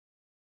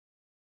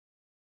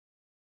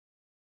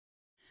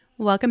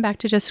Welcome back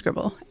to Just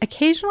Scribble.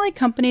 Occasionally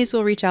companies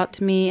will reach out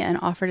to me and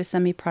offer to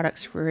send me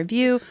products for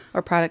review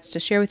or products to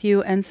share with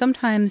you, and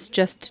sometimes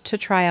just to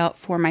try out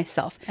for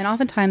myself. And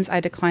oftentimes I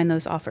decline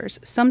those offers.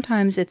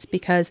 Sometimes it's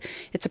because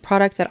it's a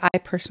product that I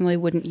personally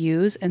wouldn't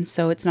use, and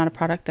so it's not a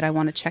product that I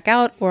want to check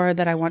out or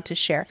that I want to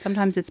share.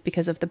 Sometimes it's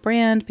because of the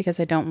brand,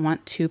 because I don't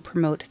want to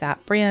promote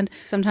that brand.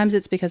 Sometimes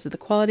it's because of the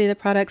quality of the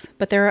products,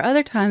 but there are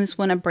other times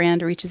when a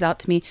brand reaches out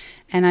to me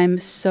and I'm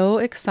so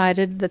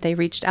excited that they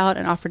reached out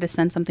and offered to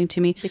send something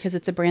to me because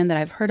it's a brand that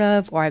I've heard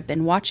of or I've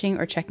been watching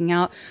or checking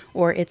out,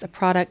 or it's a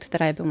product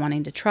that I've been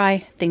wanting to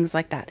try, things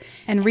like that.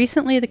 And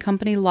recently the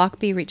company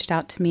Lochby reached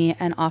out to me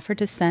and offered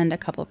to send a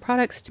couple of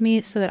products to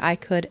me so that I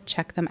could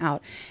check them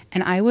out.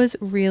 And I was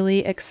really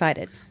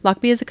excited.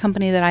 Lochby is a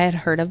company that I had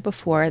heard of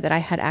before, that I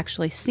had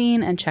actually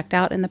seen and checked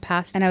out in the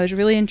past, and I was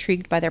really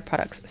intrigued by their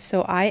products.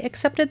 So I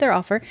accepted their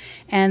offer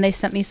and they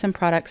sent me some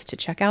products to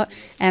check out.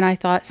 And I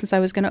thought, since I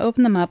was going to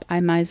open them up, I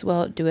might as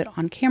well do it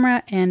on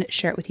camera and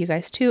share it with you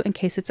guys too, in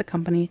case it's a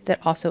company that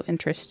also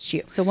interests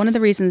you. So one of the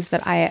reasons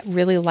that I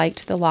really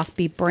liked the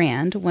Lochby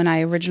brand when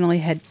I originally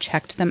had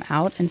checked them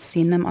out and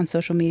seen them on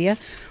social media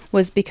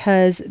was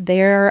because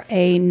they're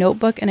a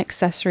notebook and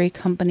accessory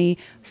company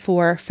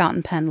for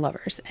fountain pen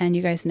lovers. And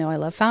you guys know I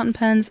love fountain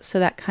pens, so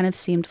that kind of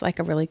seemed like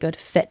a really good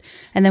fit.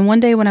 And then one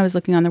day when I was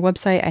looking on their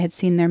website, I had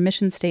seen their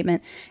mission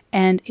statement,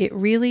 and it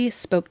really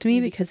spoke to me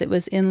because it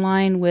was in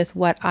line with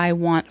what I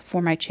want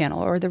for my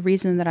channel, or the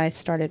reason that I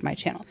started my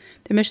channel.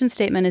 The mission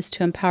statement is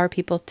to empower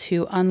people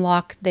to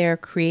unlock their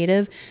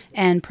creative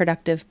and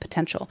productive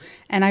potential.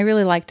 And I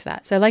really liked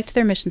that. So I liked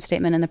their mission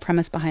statement and the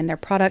premise behind their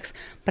products,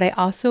 but I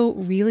also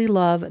really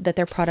love that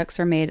their products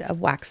are made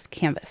of waxed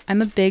canvas.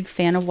 I'm a big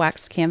fan of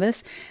waxed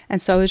canvas, and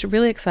so I was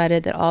really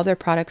excited that all their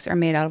products are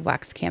made out of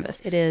waxed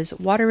canvas. It is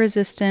water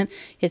resistant,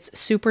 it's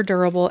super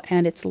durable,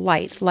 and it's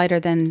lighter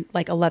than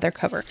like a leather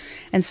cover.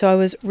 And so I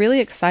was really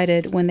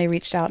excited when they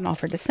reached out and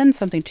offered to send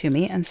something to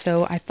me, and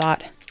so I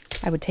thought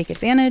I would take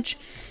advantage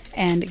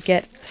and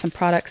get some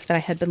products that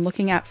I had been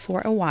looking at for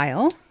a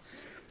while,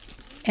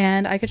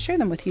 and I could share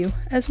them with you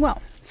as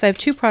well. So I have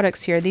two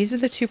products here. These are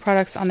the two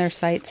products on their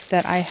site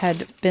that I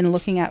had been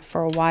looking at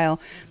for a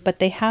while, but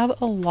they have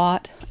a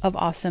lot of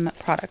awesome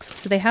products.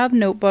 So they have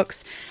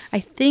notebooks. I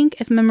think,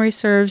 if memory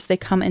serves, they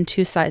come in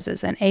two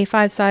sizes, an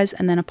A5 size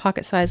and then a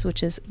pocket size,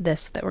 which is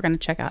this that we're going to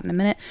check out in a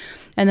minute.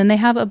 And then they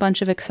have a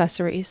bunch of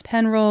accessories,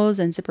 pen rolls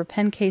and zipper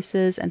pen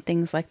cases and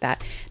things like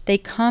that. They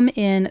come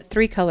in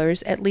 3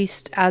 colors, at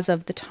least as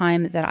of the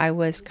time that I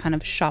was kind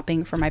of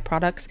shopping for my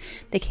products.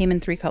 They came in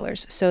 3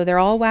 colors. So they're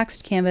all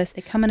waxed canvas.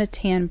 They come in a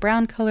tan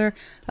brown color,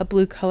 a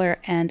blue color,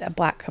 and a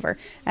black cover.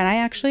 And I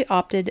actually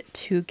opted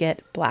to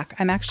get black.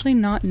 I'm actually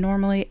not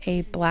normally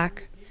a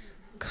black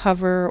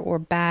cover or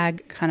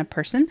bag kind of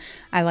person.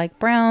 I like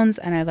browns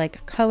and I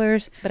like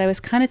colors, but I was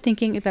kind of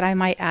thinking that I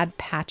might add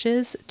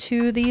patches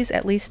to these,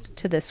 at least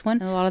to this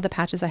one. And a lot of the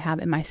patches I have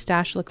in my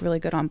stash look really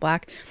good on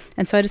black,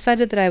 and so I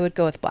decided that I would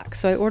go with black.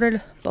 So I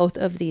ordered both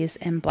of these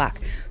in black.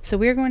 So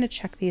we're going to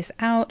check these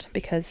out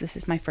because this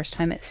is my first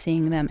time at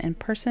seeing them in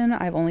person.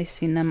 I've only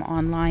seen them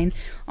online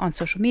on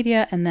social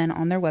media and then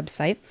on their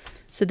website.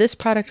 So this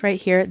product right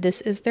here,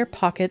 this is their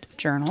pocket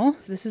journal.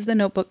 So this is the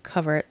notebook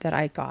cover that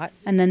I got.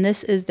 And then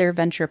this is their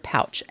venture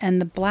pouch. And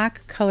the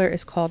black color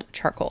is called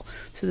charcoal.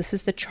 So this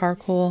is the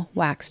charcoal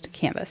waxed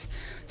canvas.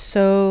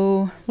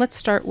 So let's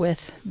start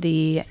with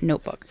the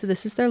notebook. So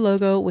this is their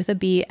logo with a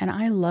bee, and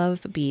I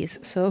love bees.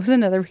 So it was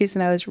another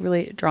reason I was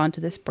really drawn to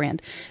this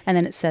brand. And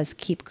then it says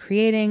keep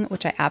creating,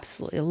 which I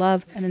absolutely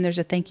love. And then there's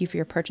a thank you for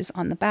your purchase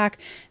on the back,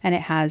 and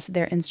it has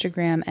their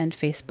Instagram and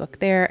Facebook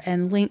there,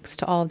 and links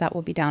to all of that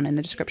will be down in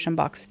the description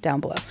box down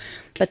below.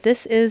 But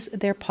this is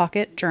their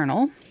pocket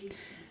journal,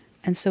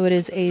 and so it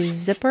is a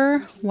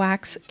zipper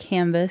wax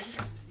canvas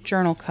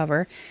journal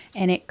cover,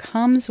 and it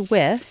comes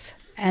with,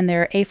 and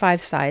their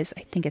A5 size,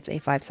 I think it's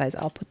A5 size,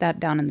 I'll put that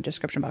down in the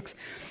description box.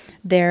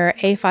 Their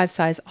A5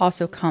 size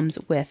also comes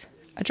with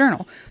a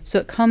journal, so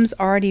it comes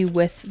already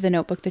with the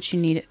notebook that you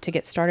need to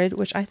get started,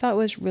 which I thought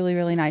was really,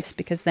 really nice,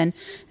 because then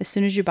as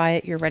soon as you buy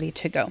it, you're ready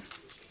to go.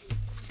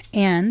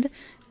 And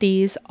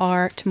these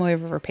are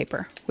Tomoe River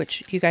paper,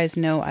 which you guys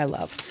know I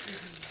love.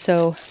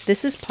 So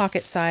this is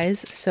pocket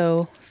size,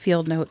 so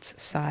field notes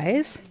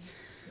size.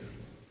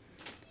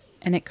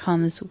 And it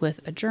comes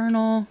with a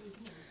journal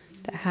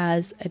that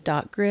has a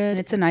dot grid.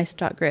 It's a nice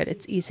dot grid.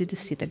 It's easy to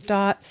see the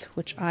dots,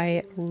 which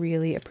I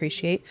really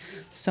appreciate.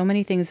 So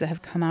many things that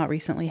have come out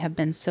recently have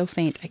been so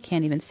faint I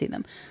can't even see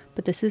them.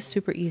 But this is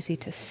super easy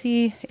to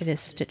see. It is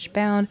stitch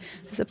bound.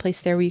 There's a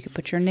place there where you could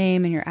put your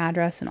name and your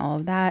address and all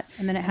of that.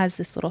 And then it has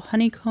this little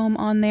honeycomb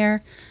on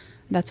there.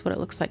 That's what it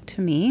looks like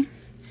to me.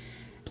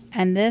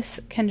 And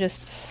this can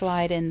just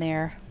slide in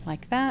there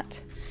like that.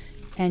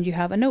 And you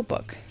have a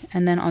notebook.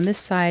 And then on this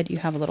side, you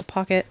have a little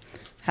pocket.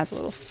 Has a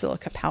little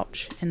silica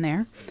pouch in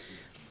there.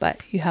 But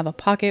you have a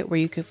pocket where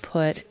you could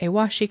put a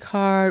washi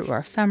card or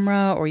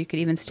ephemera, or you could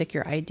even stick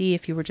your ID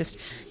if you were just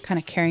kind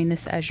of carrying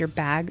this as your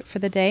bag for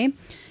the day.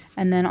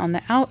 And then on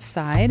the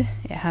outside,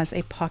 it has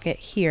a pocket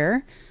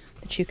here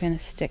that you can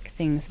stick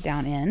things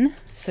down in.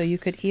 So you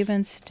could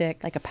even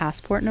stick like a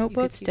passport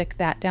notebook, stick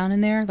that down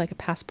in there like a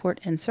passport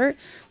insert.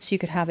 So you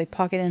could have a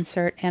pocket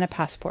insert and a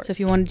passport. So if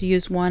you wanted to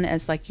use one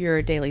as like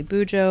your daily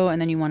bujo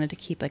and then you wanted to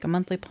keep like a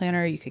monthly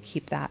planner, you could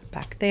keep that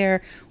back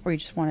there, or you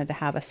just wanted to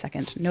have a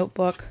second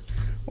notebook,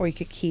 or you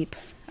could keep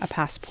a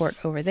passport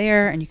over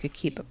there and you could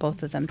keep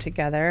both of them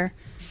together.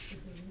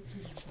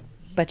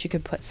 But you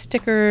could put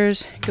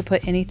stickers, you could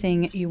put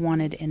anything you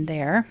wanted in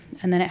there.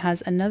 And then it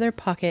has another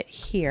pocket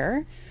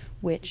here,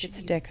 which you could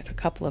stick a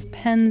couple of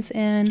pens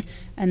in.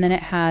 And then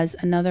it has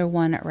another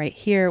one right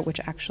here, which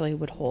actually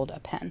would hold a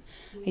pen.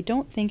 I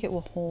don't think it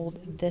will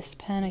hold this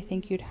pen. I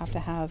think you'd have to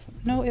have,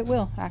 no, it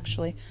will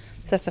actually.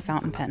 So that's a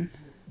fountain pen.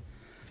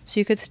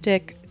 So you could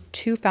stick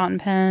 2 fountain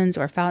pens,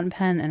 or a fountain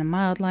pen and a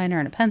mild liner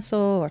and a pencil,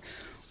 or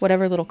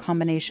whatever little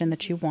combination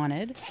that you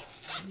wanted.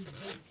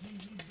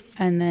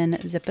 And then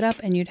zip it up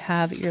and you'd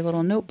have your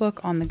little notebook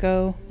on the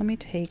go. Let me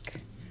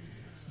take,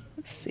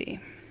 let's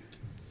see.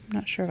 I'm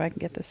not sure if I can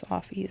get this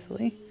off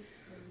easily.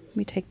 Let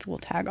me take the little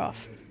tag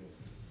off,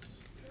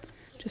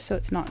 just so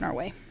it's not in our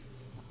way.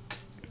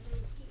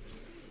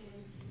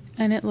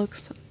 And it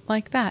looks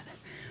like that.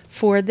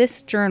 For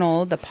this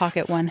journal, the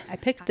pocket one, I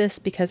picked this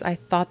because I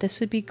thought this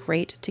would be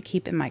great to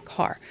keep in my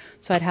car.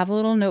 So I'd have a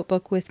little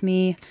notebook with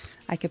me.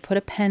 I could put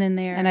a pen in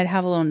there, and I'd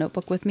have a little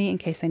notebook with me in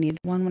case I needed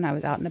one when I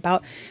was out and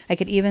about. I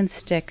could even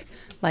stick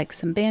like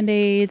some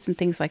Band-Aids and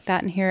things like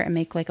that in here and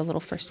make like a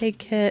little first aid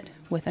kit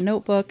with a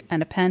notebook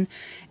and a pen.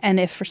 And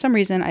if for some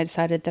reason I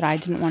decided that I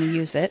didn't want to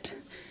use it,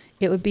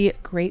 it would be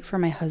great for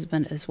my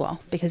husband as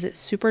well, because it's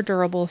super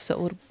durable, so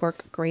it would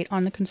work great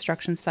on the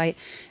construction site,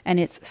 and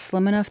it's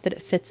slim enough that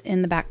it fits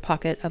in the back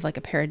pocket of like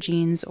a pair of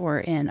jeans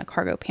or in a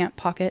cargo pant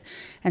pocket,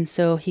 and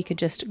so he could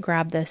just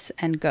grab this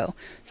and go.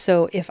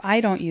 So if I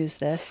don't use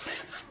this,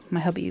 my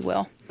hubby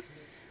will.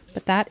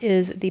 But that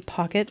is the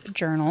pocket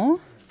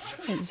journal.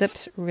 It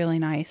zips really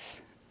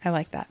nice. I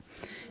like that.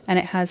 And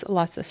it has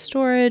lots of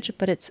storage,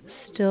 but it's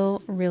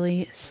still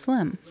really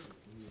slim.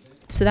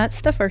 So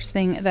that's the first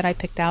thing that I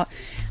picked out.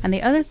 And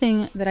the other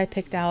thing that I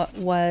picked out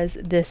was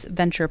this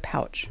Venture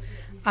pouch.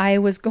 I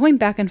was going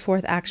back and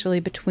forth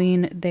actually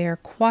between their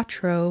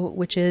Quattro,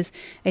 which is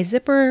a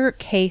zipper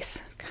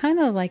case, kind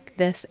of like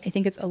this. I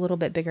think it's a little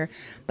bit bigger,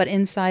 but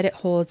inside it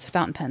holds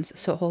fountain pens.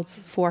 So it holds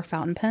 4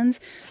 fountain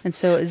pens. And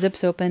so it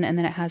zips open and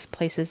then it has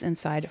places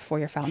inside for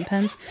your fountain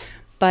pens.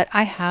 But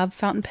I have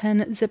fountain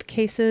pen zip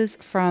cases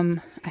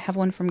I have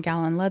one from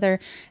Gallon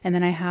Leather, and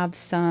then I have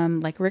some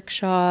like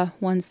rickshaw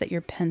ones that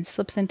your pen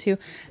slips into,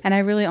 and I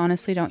really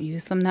honestly don't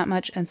use them that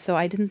much, and so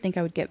I didn't think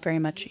I would get very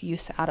much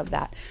use out of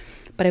that.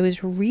 But I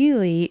was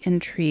really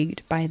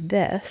intrigued by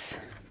this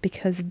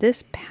because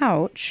this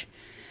pouch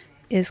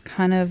is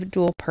kind of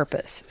dual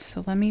purpose.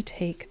 So let me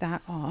take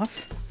that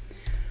off.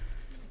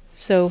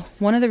 So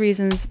one of the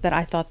reasons that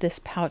I thought this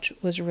pouch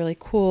was really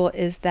cool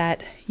is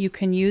that you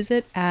can use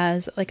it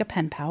as like a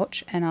pen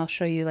pouch, and I'll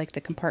show you like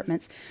the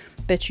compartments,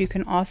 but you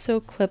can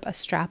also clip a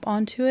strap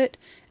onto it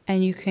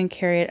and you can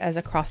carry it as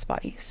a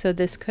crossbody. So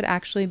this could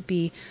actually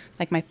be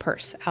like my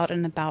purse out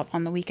and about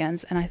on the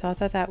weekends, and I thought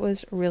that that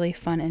was really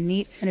fun and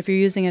neat. And if you're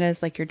using it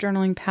as like your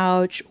journaling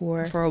pouch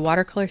or for a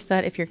watercolor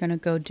set, if you're going to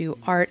go do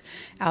art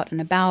out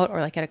and about or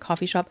like at a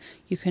coffee shop,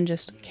 you can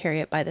just carry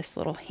it by this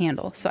little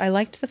handle. So I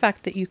liked the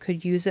fact that you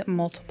could use it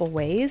multiple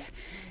ways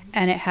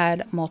and it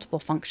had multiple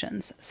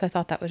functions. So I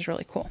thought that was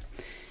really cool.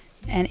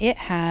 And it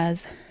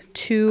has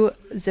 2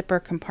 zipper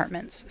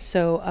compartments.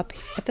 So up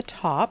at the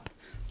top,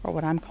 or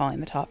what I'm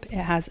calling the top, it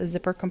has a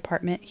zipper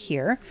compartment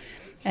here,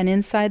 and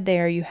inside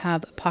there you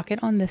have a pocket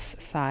on this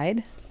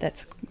side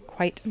that's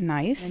quite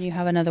nice, and you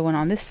have another one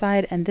on this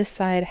side, and this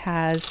side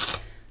has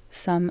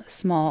some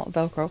small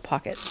Velcro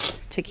pockets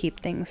to keep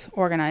things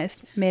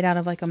organized, made out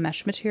of like a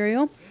mesh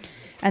material.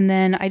 And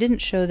then I didn't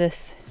show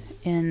this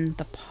in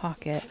the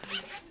pocket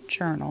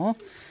journal,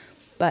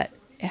 but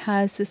it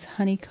has this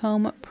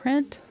honeycomb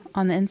print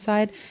on the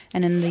inside,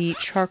 and in the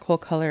charcoal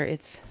color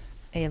it's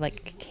a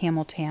like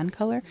camel tan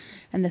color,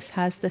 and this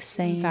has the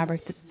same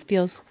fabric that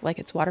feels like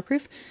it's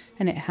waterproof,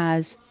 and it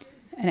has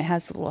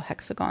the little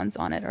hexagons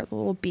on it, or the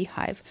little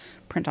beehive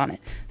print on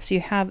it. So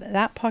you have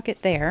that pocket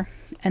there,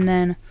 and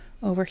then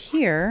over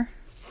here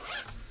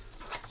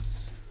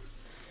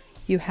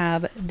you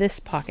have this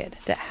pocket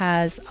that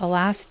has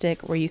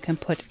elastic where you can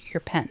put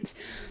your pens.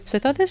 So I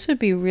thought this would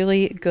be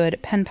really good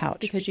pen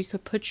pouch because you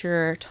could put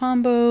your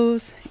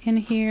Tombos in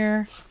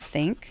here, I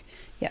think.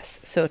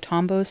 Yes, so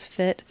Tombos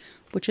fit,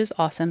 which is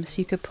awesome. So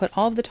you could put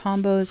all of the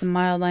Tombos and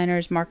mild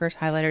liners, markers,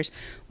 highlighters,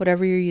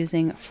 whatever you're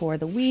using for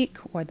the week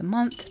or the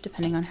month,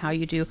 depending on how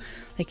you do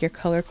like your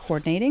color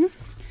coordinating.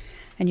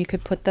 And you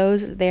could put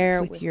those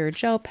there with your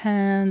gel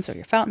pens or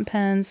your fountain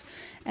pens,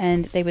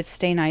 and they would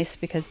stay nice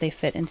because they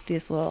fit into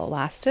these little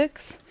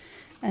elastics.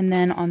 And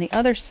then on the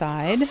other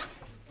side,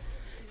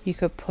 you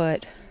could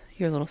put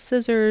your little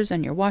scissors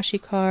and your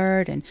washi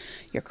card and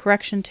your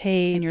correction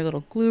tape and your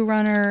little glue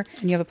runner,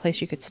 and you have a place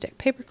you could stick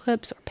paper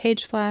clips or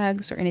page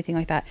flags or anything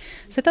like that.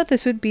 So I thought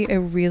this would be a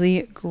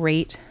really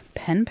great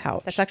pen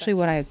pouch. That's actually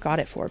what I got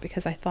it for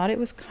because I thought it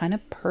was kind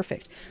of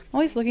perfect. I'm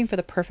always looking for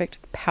the perfect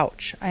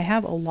pouch. I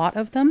have a lot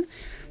of them,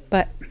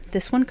 but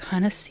this one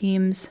kind of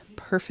seems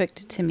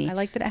perfect to me. I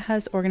like that it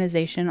has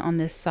organization on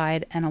this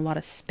side and a lot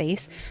of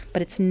space,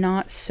 but it's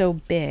not so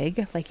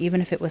big, like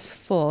even if it was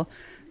full,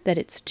 that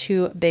it's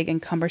too big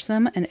and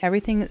cumbersome, and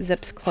everything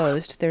zips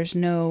closed. There's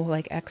no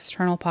like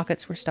external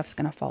pockets where stuff's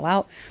gonna fall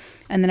out.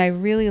 And then I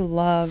really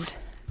loved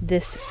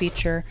this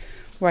feature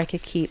where I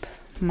could keep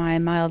my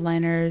mild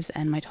liners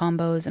and my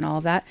Tombos and all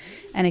of that,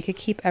 and I could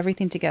keep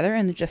everything together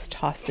and just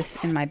toss this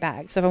in my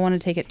bag. So if I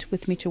wanted to take it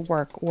with me to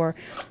work, or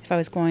if I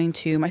was going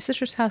to my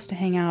sister's house to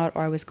hang out,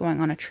 or I was going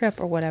on a trip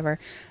or whatever,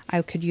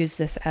 I could use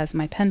this as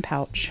my pen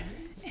pouch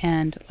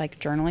and like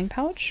journaling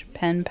pouch,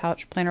 pen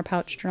pouch, planner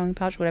pouch, journaling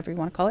pouch, whatever you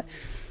want to call it.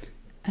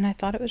 And I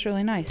thought it was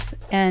really nice.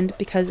 And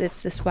because it's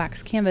this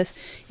wax canvas,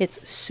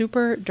 it's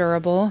super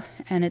durable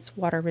and it's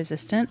water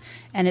resistant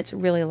and it's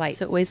really light.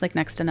 So it weighs like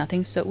next to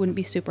nothing, so it wouldn't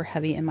be super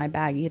heavy in my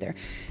bag either.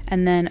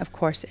 And then of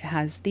course it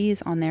has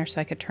these on there so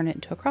I could turn it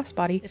into a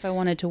crossbody if I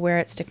wanted to wear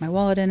it, stick my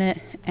wallet in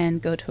it,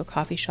 and go to a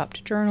coffee shop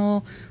to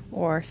journal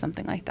or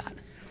something like that.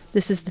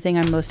 This is the thing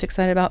I'm most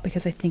excited about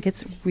because I think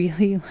it's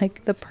really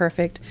like the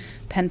perfect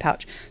pen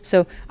pouch.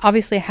 So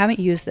obviously I haven't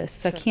used this,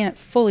 so I can't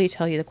fully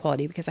tell you the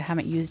quality because I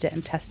haven't used it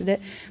and tested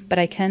it, but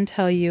I can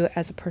tell you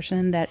as a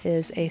person that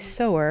is a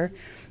sewer,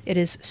 it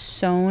is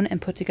sewn and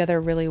put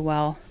together really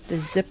well. The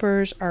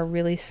zippers are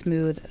really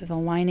smooth. The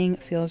lining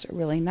feels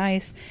really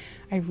nice.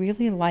 I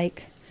really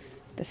like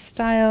the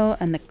style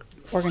and the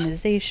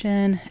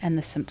organization and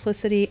the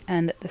simplicity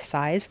and the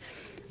size.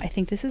 I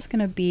think this is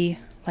going to be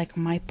like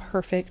my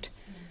perfect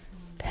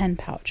pen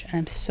pouch, and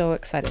I'm so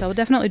excited. So I'll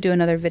definitely do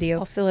another video.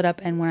 I'll fill it up,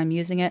 and when I'm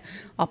using it,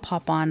 I'll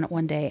pop on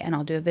one day and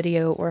I'll do a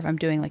video, or if I'm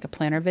doing like a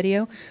planner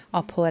video,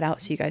 I'll pull it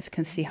out so you guys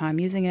can see how I'm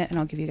using it, and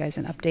I'll give you guys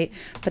an update.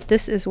 But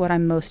this is what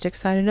I'm most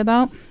excited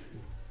about.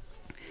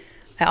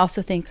 I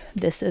also think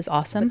this is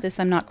awesome, but this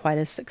I'm not quite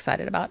as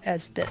excited about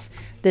as this.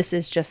 This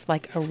is just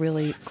like a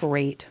really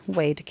great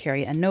way to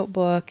carry a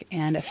notebook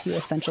and a few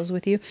essentials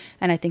with you,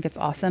 and I think it's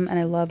awesome, and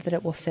I love that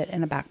it will fit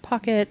in a back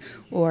pocket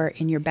or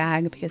in your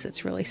bag because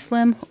it's really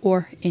slim,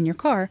 or in your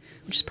car,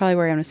 which is probably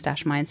where I'm going to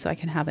stash mine so I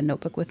can have a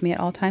notebook with me at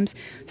all times.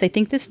 So I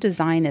think this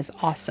design is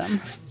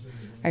awesome.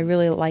 I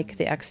really like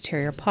the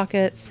exterior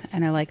pockets,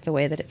 and I like the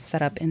way that it's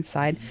set up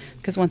inside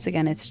because once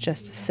again it's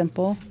just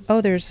simple.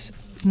 Oh, there's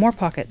more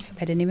pockets. I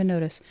didn't even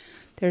notice.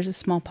 There's a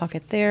small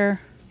pocket there,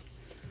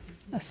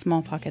 a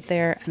small pocket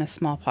there, and a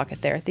small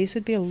pocket there. These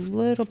would be a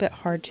little bit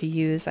hard to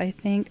use, I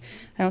think.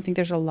 I don't think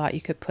there's a lot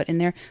you could put in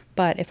there,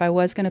 but if I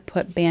was going to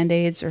put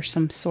band-aids or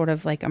some sort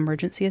of like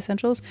emergency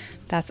essentials,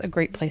 that's a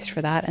great place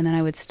for that, and then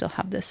I would still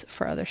have this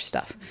for other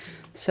stuff.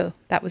 So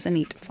that was a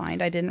neat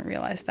find. I didn't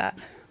realize that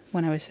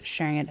when I was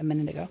sharing it a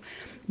minute ago,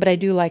 but I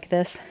do like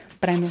this.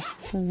 But I'm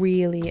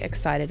really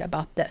excited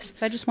about this.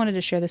 So I just wanted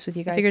to share this with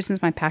you guys. I figured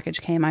since my package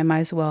came, I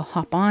might as well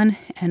hop on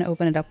and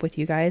open it up with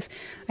you guys.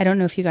 I don't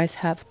know if you guys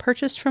have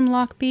purchased from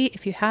Lochby.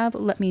 If you have,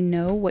 let me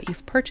know what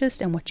you've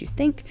purchased and what you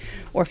think,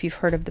 or if you've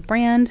heard of the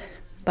brand.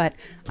 But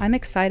I'm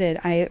excited.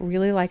 I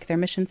really like their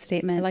mission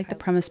statement. I like the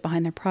premise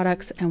behind their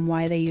products and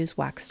why they use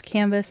waxed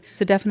canvas.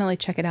 So definitely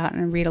check it out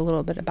and read a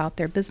little bit about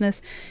their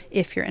business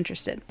if you're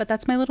interested. But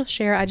that's my little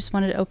share. I just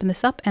wanted to open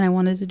this up and I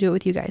wanted to do it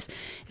with you guys.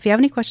 If you have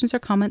any questions or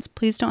comments,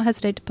 please don't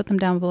hesitate to put them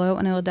down below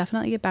and I will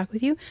definitely get back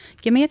with you.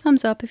 Give me a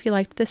thumbs up if you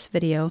liked this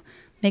video.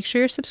 Make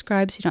sure you're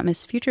subscribed so you don't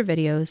miss future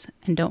videos.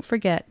 And don't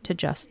forget to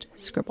just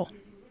scribble.